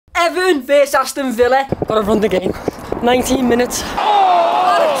Everton versus Aston Villa. Gotta run the game. 19 minutes.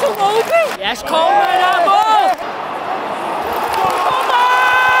 Oh! Yes, Coleman, that ball!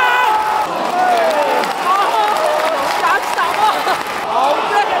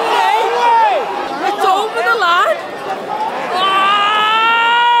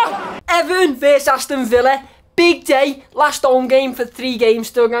 Everton versus Aston Villa. Big day, last home game for 3 games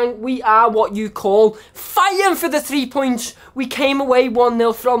still, gang. We are what you call fighting for the 3 points. We came away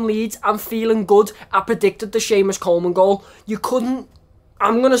 1-0 from Leeds and feeling good. I predicted the Seamus Coleman goal. You couldn't,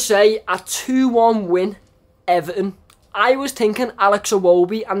 I'm going to say a 2-1 win, Everton. I was thinking Alex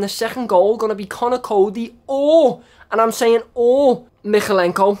Iwobi and the second goal going to be Connor Cody or, and I'm saying or,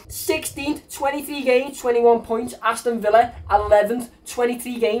 Michalenko. 16th, 23 games, 21 points. Aston Villa, 11th,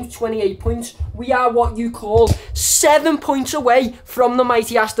 23 games, 28 points. We are what you call 7 points away from the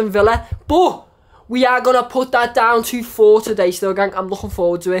mighty Aston Villa. But we are going to put that down to 4 today still, gang. I'm looking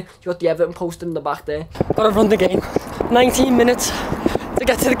forward to it. You got the Everton poster in the back there. Got to run the game. 19 minutes to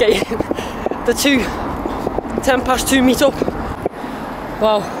get to the game. The 10 past 2 meet up.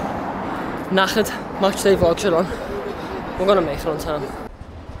 Wow. Knackered. Match day vlogs are on. We're gonna make it on time.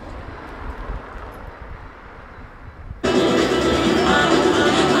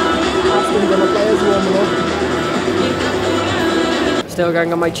 Aston Villa players warming up. Still,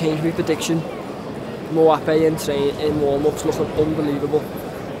 gang, I might change my prediction. MAUPAY in warm-ups looking unbelievable.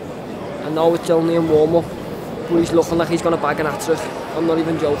 I know it's only in warm-up, but he's looking like he's gonna bag an hat-trick. I'm not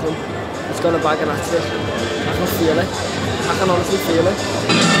even joking. He's gonna bag an hat-trick. I can feel it. I can honestly feel it.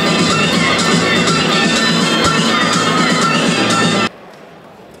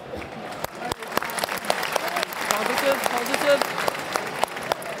 Positive.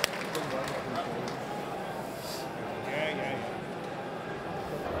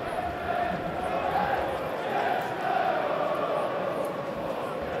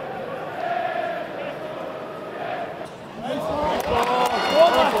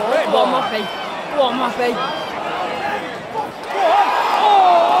 Go on, MAUPAY.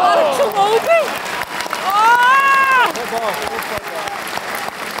 Alex Iwobi!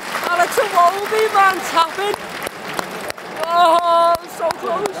 Alex Iwobi, man, tapping. Oh, so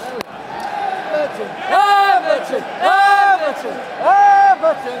close. Everton!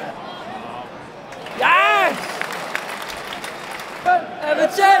 Yes!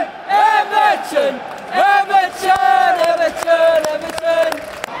 Everton!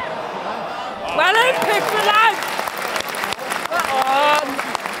 Well in, Pickford!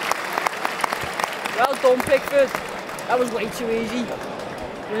 Well done, Pickford. That was way too easy.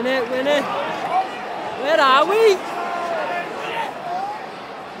 Win it. Where are we?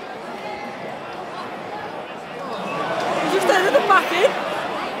 Just ended the back in.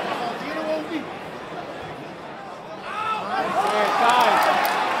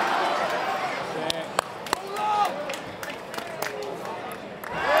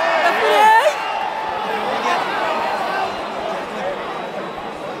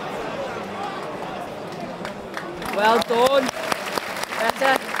 Well done.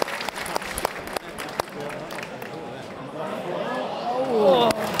 Better. Oh.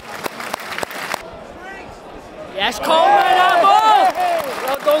 Yes, Coleman, that ball!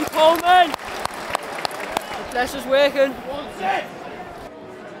 Well done, Coleman! The pressure's working.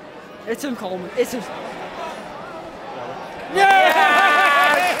 It's him, Coleman. It's him. Yes!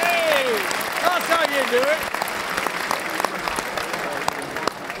 That's how you do it.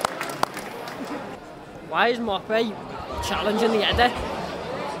 Why is MAUPAY challenging the header?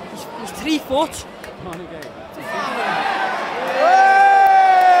 He's 3 foot. Come on again.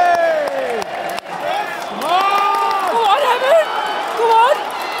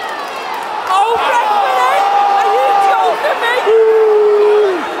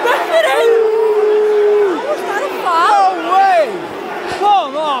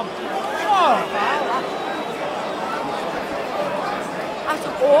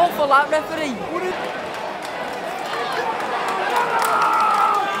 Awful, that referee.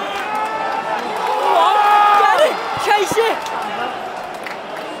 Come on, get it, chase it.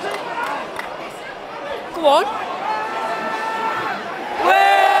 Go on.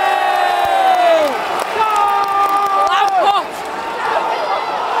 Way! Lampot.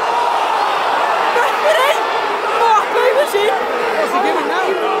 Referee. MAUPAY was in. What's he giving now?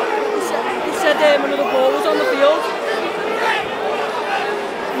 He said another ball was on the field.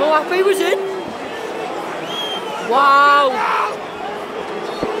 MAUPAY was in. Wow.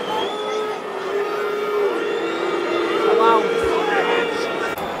 Wow.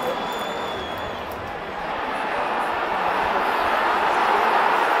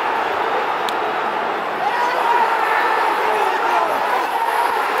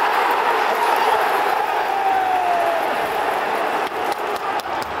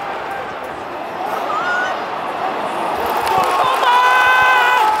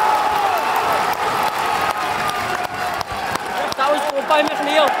 by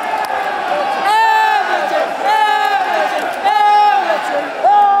McNeil. Everton! Everton! Everton!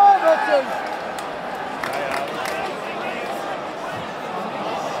 Everton!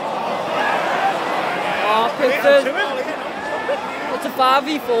 Oh, Pickford. It's a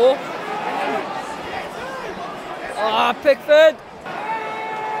 5v4. Oh, Pickford.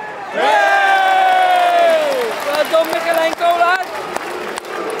 Well done, Mikalenko, lad.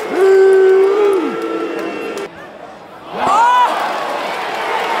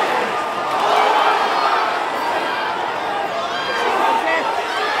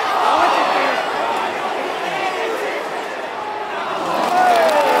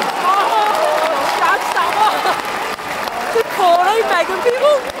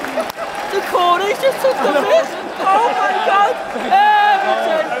 The corners just took the miss. Oh my God!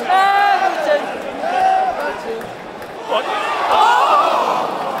 Everton! Everton! Everton! What? Oh!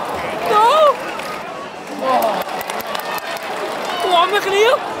 No! Oh. Go on,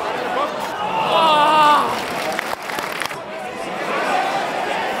 McNeil! Oh.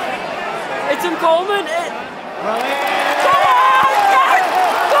 It's him, Coleman. Go on! Yes!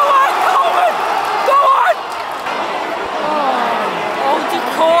 Go on, Coleman! Go on! Oh, the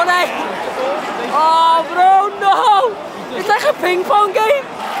corner! Oh, bro, no! It's like a ping pong game!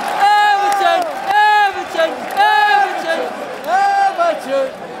 Everton! Everton! Everton! Everton!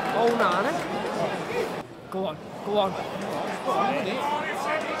 Oh, Nana. Go on, go on.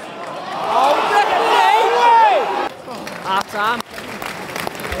 Oh, definitely! Half time.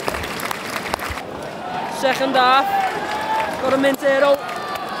 Second half. Got a min-0.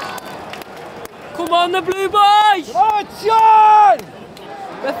 Come on, the Blue Boys! Come on, John!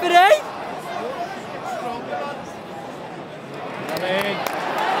 Referee!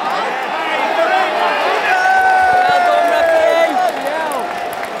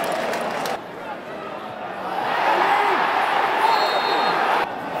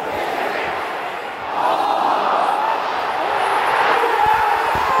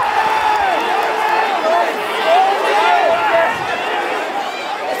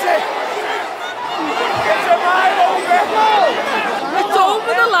 It's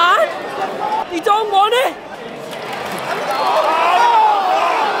over the line! He don't want it!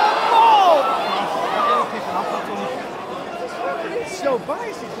 So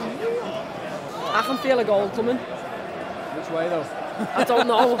basic. I can feel a goal coming. Which way though? I don't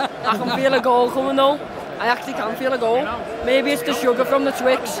know. I can feel a goal coming though. I actually can feel a goal. Maybe it's the sugar from the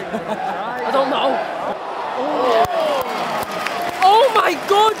Twix. I don't know. Oh my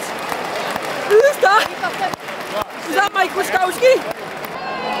God! Who's that? Is that Mike Wachowski?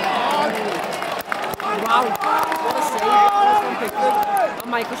 Wow, what a save from Pickford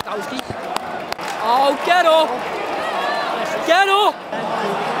and Mike Wachowski. Oh, get up! Get up!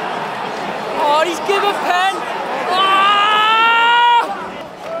 Oh, he's given pen! Ah!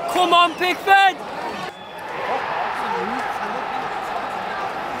 Come on, Pickford!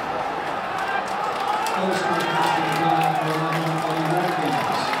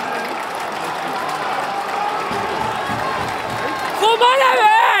 Come on,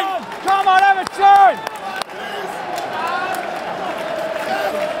 Evan! Come on, Everton!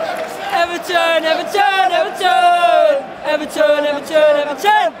 Everton, Everton, Everton! Everton, Everton,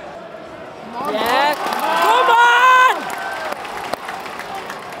 Everton! Yeah, come on!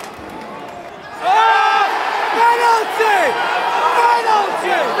 Penalty!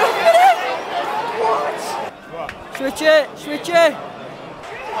 Penalty! What? Switch it, switch it!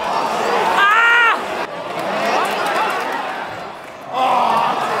 Ah!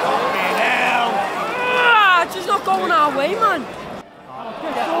 Ah, it's just not going our way, man.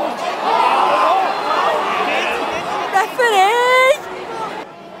 Referee!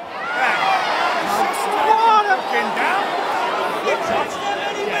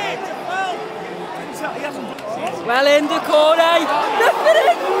 Well in the corner.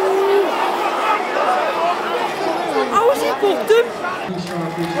 Referee! How has he booked him?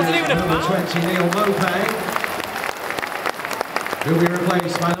 Wasn't even a foul. 20, MAUPAY. He'll be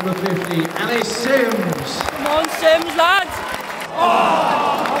replaced by number 50, Alice Sims. Come on, Sims, lads.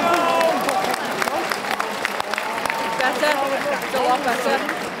 Better. It's a lot better.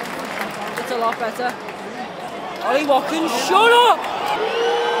 It's a lot better. Ollie Watkins, shut up!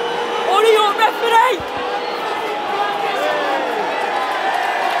 Ollie up, referee!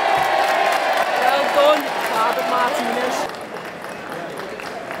 Well done, Father Martinez.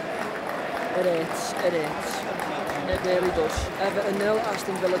 It hurts, it hurts. It really does. Everton 0,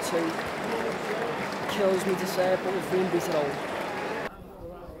 Aston Villa 2. Kills me to say it, but we've been beaten all.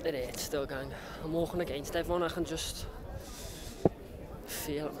 It hurts still, gang. I'm walking against everyone, I can just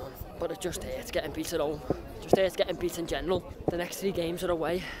feel it, man. But it just hurts getting beat at home. It just hurts getting beat in general. The next 3 games are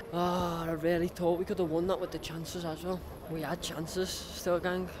away. Oh, I really thought we could have won that with the chances as well. We had chances, still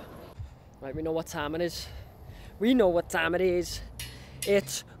gang. Right, we know what time it is. We know what time it is.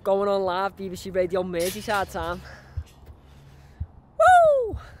 It's going on live, BBC Radio Merseyside time.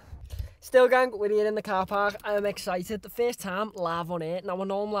 Woo! Still gang, we're here in the car park. I am excited. The first time live on air. Now I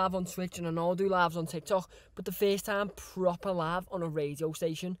know I'm live on Twitch and I know I do lives on TikTok, but the first time proper live on a radio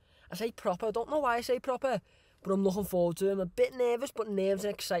station. I say proper, I don't know why I say proper, but I'm looking forward to it. I'm a bit nervous, but nerves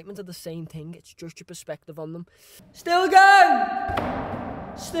and excitement are the same thing. It's just your perspective on them. Still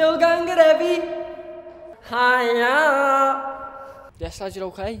gang! Still gang it heavy. Hiya! Yes lads, you're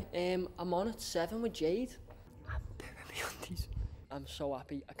okay? I'm on at 7 with Jade. I'm doing my undies. I'm so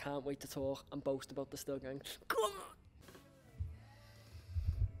happy. I can't wait to talk and boast about the Still gang. Come on!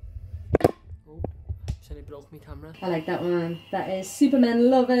 Oh, sorry, broke my camera. I like that one. That is Superman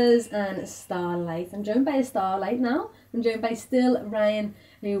Lovers and Starlight. I'm joined by Starlight now. I'm joined by Stillryan,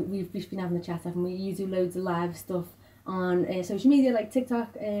 who we've been having a chat, haven't we? You do loads of live stuff on social media like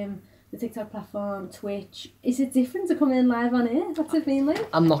TikTok, the TikTok platform, Twitch. Is it different to come in live on air? What's it been like?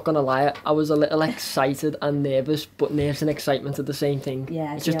 I'm not gonna lie, I was a little excited and nervous, but nerves and excitement are the same thing.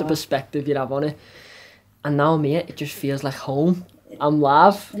 Yeah, it's just the perspective you have on it. And now I'm here, it just feels like home. I'm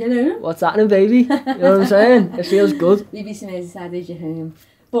live. You know? What's happening, baby? You know what I'm saying? It feels good. BBC Merseyside is your home.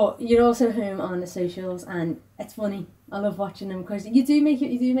 But you're also home on the socials, and it's funny. I love watching them because you do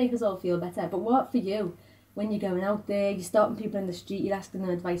make us all feel better. But what for you? When you're going out there, you're stopping people in the street, you're asking them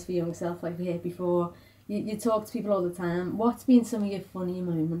advice for yourself, like we heard before. You talk to people all the time. What's been some of your funny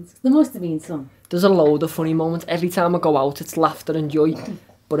moments? There must have been some. There's a load of funny moments. Every time I go out, it's laughter and joy.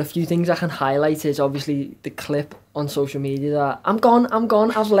 But a few things I can highlight is obviously the clip on social media that I'm gone,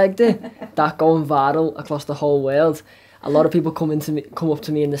 I've legged it. That going viral across the whole world. A lot of people come up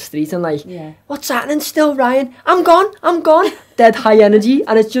to me in the street and like, yeah. What's happening still, Ryan? I'm gone. Dead high energy,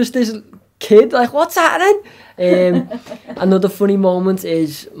 and it's just this kid like, what's happening? Another funny moment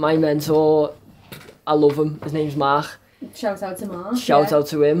is my mentor. I love him. His name's Mark. Shout out to Mark. Shout out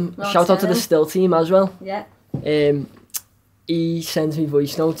to him. Mark Shout out to the Still team as well. Yeah. He sends me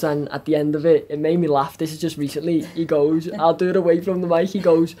voice notes, and at the end of it, it made me laugh. This is just recently. He goes, I'll do it away from the mic. He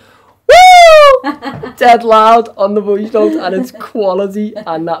goes, woo! Dead loud on the voice note, and it's quality,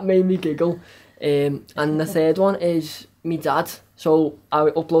 and that made me giggle. And the third one is me dad. So I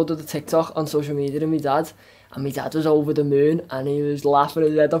uploaded the TikTok on social media to my dad, and my dad was over the moon, and he was laughing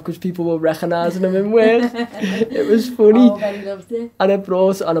his head off because people were recognising him in words. It was funny. Oh, very loved it. And I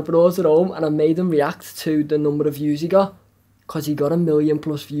brought it home, and I made him react to the number of views he got, because he got 1 million+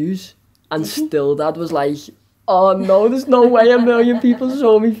 views, and still dad was like, oh no, there's no way 1 million people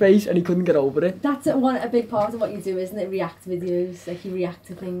saw me face, and he couldn't get over it. That's a big part of what you do, isn't it? React videos, like you react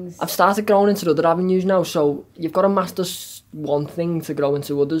to things. I've started growing into other avenues now, so you've got to master one thing to grow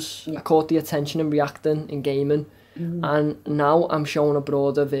into others. Yeah. I caught the attention in reacting, in gaming, and now I'm showing a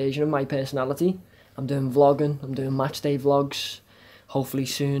broader version of my personality. I'm doing vlogging, I'm doing match day vlogs, hopefully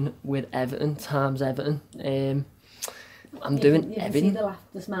soon with Everton, times Everton. I'm doing everything. You can see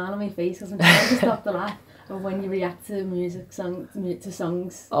the smile on my face because I'm trying to stop the laugh. Or when you react to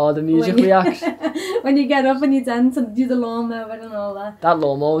songs. Oh, the music reacts. When you get up and you dance and do the lawnmower and all that. That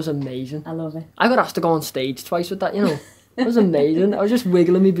lawnmower was amazing. I love it. I got asked to go on stage twice with that, you know. It was amazing. I was just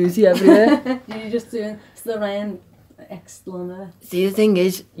wiggling my booty everywhere. You're just doing Stillryan X lawnmower. See, the thing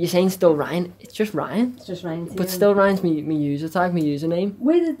is, you're saying Stillryan, it's just Ryan. It's just Ryan too. But Stillryan's me user tag, my username.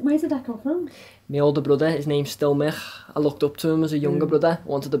 Where did that come from? My older brother, his name's Stillmich. I looked up to him as a younger brother,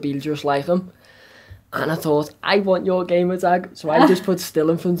 wanted to be just like him. And I thought, I want your gamer tag, so I just put Still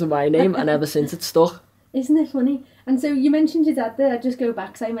in front of my name, and ever since it's stuck. Isn't it funny? And so you mentioned your dad there. I'd just go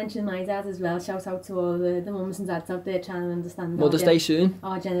back, because I mentioned my dad as well. Shout out to all the mums and dads out there trying to understand Mother's Day soon.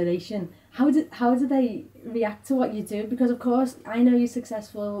 Our generation. How do they react to what you do? Because of course, I know you're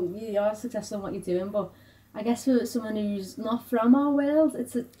successful. You are successful in what you're doing, but I guess for someone who's not from our world,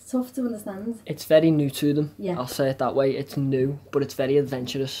 it's tough to understand. It's very new to them. Yeah. I'll say it that way. It's new, but it's very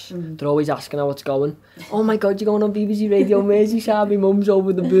adventurous. They're always asking how it's going. Oh my God, you're going on BBC Radio Merseyside. My mum's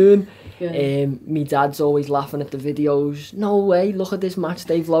over the moon. Me dad's always laughing at the videos. No way, look at this match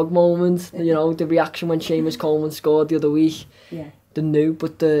day vlog moment. You know, the reaction when Seamus Coleman scored the other week. Yeah. They're new,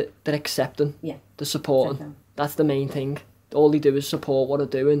 but they're accepting. Yeah. They're supporting. That's the main thing. All they do is support what I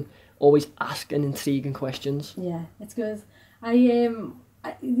do and always asking intriguing questions. Yeah, it's good. I'm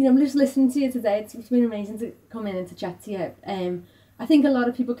just listening to you today. It's been amazing to come in and to chat to you. I think a lot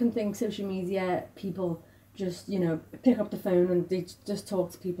of people can think social media people just, pick up the phone and they just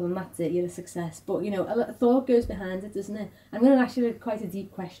talk to people and that's it, you're a success. But, a lot of thought goes behind it, doesn't it? I'm going to ask you quite a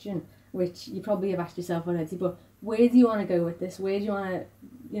deep question. which you probably have asked yourself already, but where do you want to go with this? Where do you want to,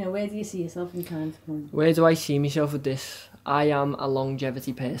 you know, where do you see yourself in time to come? Where do I see myself with this? I am a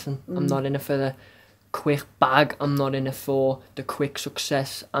longevity person. I'm not in it for the quick bag. I'm not in it for the quick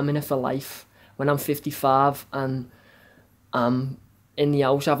success. I'm in it for life. When I'm 55 and I'm in the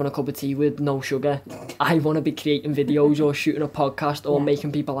house having a cup of tea with no sugar, I want to be creating videos or shooting a podcast or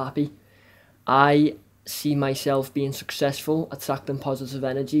making people happy. I see myself being successful, attracting positive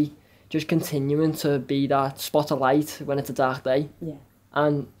energy, just continuing to be that spot of light when it's a dark day. Yeah.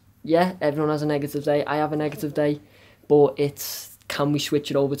 And yeah, everyone has a negative day. I have a negative day, but it's, can we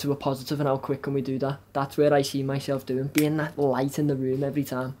switch it over to a positive, and how quick can we do that? That's where I see myself doing, being that light in the room every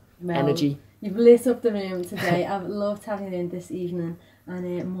time. Well, energy. You've lit up the room today. I've loved having you in this evening,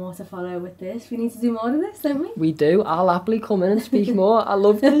 and more to follow with this. We need to do more of this, don't we? We do. I'll happily come in and speak more. I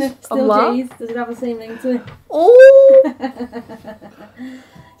love this. Still J's. Does it have the same ring to it? Oh!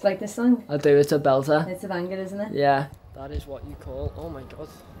 It's like this song. I do. It's a belter. It's a banger, isn't it? Yeah. That is what you call, oh my god,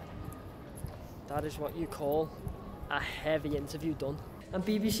 that is what you call a heavy interview done. And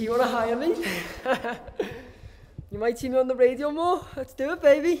BBC want to hire me? You might see me on the radio more. Let's do it,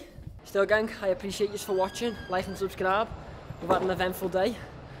 baby. Still gang, I appreciate you for watching. Like and subscribe. We've had an eventful day,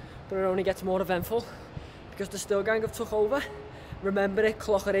 but it only gets more eventful because the Still gang have took over. Remember it,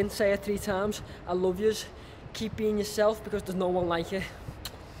 clock it in, say it 3 times. I love yous. Keep being yourself because there's no one like you.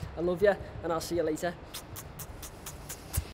 I love you, and I'll see you later.